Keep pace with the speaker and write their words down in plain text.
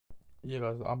Yeah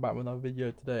guys, I'm back with another video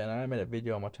today, and I made a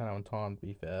video on my channel on time to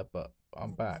be fair, but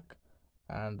I'm back.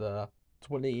 And to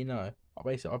let you know,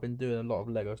 I've been doing a lot of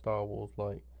Lego Star Wars,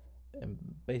 like and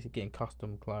basically getting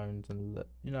custom clones, and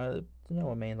you know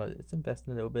what I mean, like it's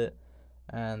investing a little bit,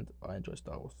 and I enjoy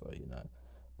Star Wars, so you know.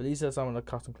 But these are some of the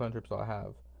custom clone trips that I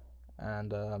have,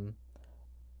 and I'm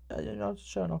just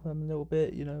showing off them a little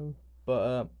bit, you know.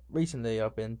 But recently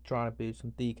I've been trying to do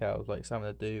some decals, like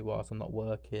something to do whilst I'm not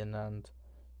working, and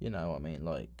you know what I mean,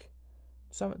 like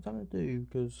something to do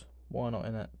because why not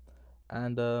in it?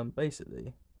 And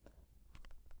basically,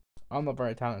 I'm not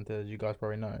very talented, as you guys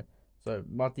probably know, so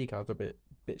my decals are a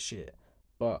bit shit.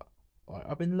 But like,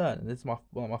 I've been learning. This is one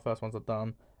of my first ones I've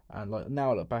done, and like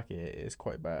now I look back at it, it's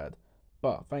quite bad.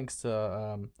 But thanks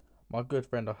to my good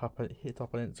friend hit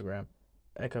up on Instagram,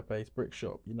 Echo Based Brick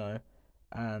Shop, you know,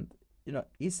 and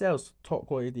he sells top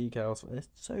quality decals, and it's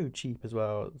so cheap as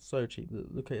well. So cheap.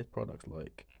 Look at his products,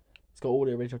 like. It's got all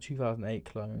the original 2008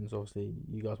 clones. Obviously,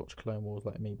 you guys watch Clone Wars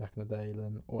like me back in the day,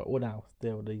 then or now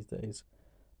still these days.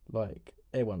 Like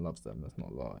everyone loves them. That's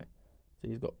not a lie. So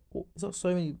he's got so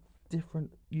many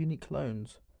different unique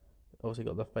clones. Obviously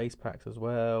got the face packs as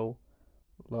well.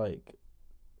 Like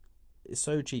it's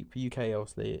so cheap for UK.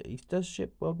 Obviously he does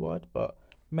ship worldwide, but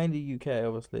mainly UK.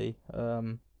 Obviously,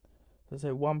 let's say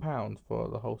 £1 for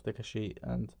the whole sticker sheet.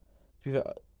 And to be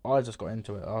fair, I just got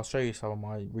into it. I'll show you some of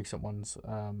my recent ones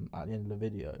at the end of the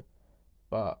video.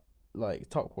 But like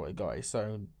top quality guy, he's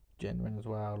so genuine as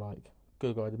well. Like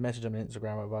good guy. To message him on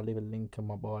Instagram, if I leave a link in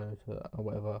my bio to or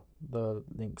whatever, the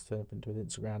links to his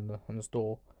Instagram and the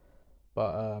store.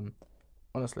 But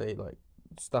honestly, like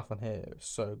stuff on here is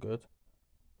so good.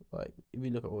 Like if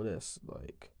you look at all this,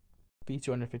 like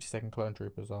V252nd Clone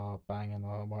Troopers are banging.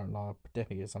 I won't lie,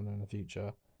 definitely get something in the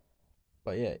future.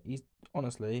 But yeah, he's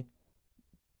honestly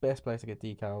best place to get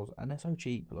decals, and they're so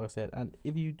cheap. Like I said, and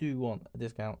if you do want a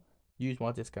discount, use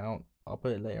my discount. I'll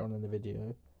put it later on in the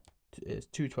video. It's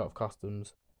 212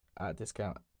 customs at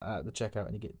discount at the checkout,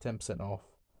 and you get 10% off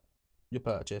your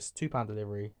purchase. £2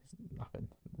 delivery, nothing.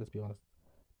 Let's be honest.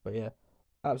 But yeah,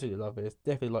 absolutely love it. It's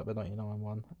definitely like the 99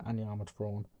 one and the armored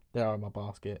prawn. They are in my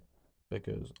basket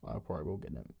because I probably will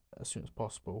get them as soon as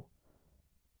possible.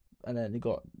 And then you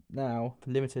got now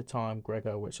for limited time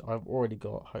Gregor, which I've already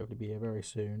got. Hopefully be here very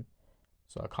soon.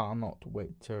 So I can't not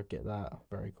wait to get that.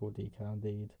 Very cool decal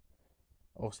indeed.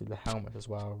 Obviously the helmet as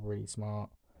well, really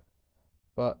smart.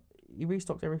 But he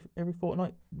restocks every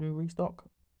fortnight. New restock.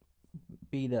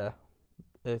 Be there.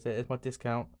 There's my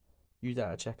discount. Use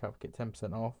that at checkout. Get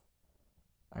 10% off.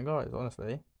 And guys,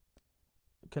 honestly,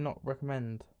 cannot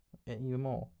recommend it even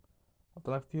more. I've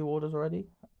done a few orders already,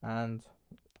 and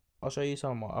I'll show you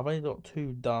some more. I've only got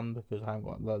two done because I haven't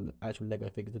got the actual Lego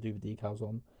figure to do the decals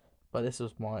on. But this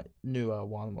was my newer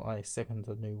one, my second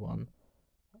to new one.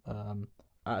 Um,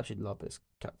 I actually love this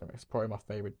Captain Rex. Probably my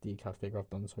favorite decal figure I've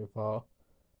done so far.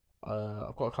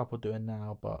 I've got a couple doing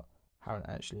now, but haven't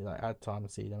actually like had time to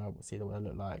see them, see what they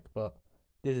look like. But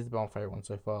this is my favorite one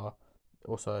so far.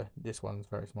 Also, this one's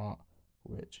very smart,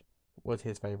 which was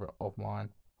his favorite of mine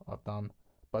I've done.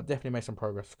 But definitely made some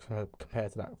progress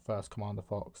compared to that first Commander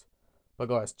Fox. But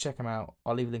guys, check him out.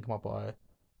 I'll leave a link in my bio.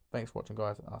 Thanks for watching,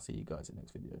 guys. I'll see you guys in the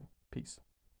next video. Peace.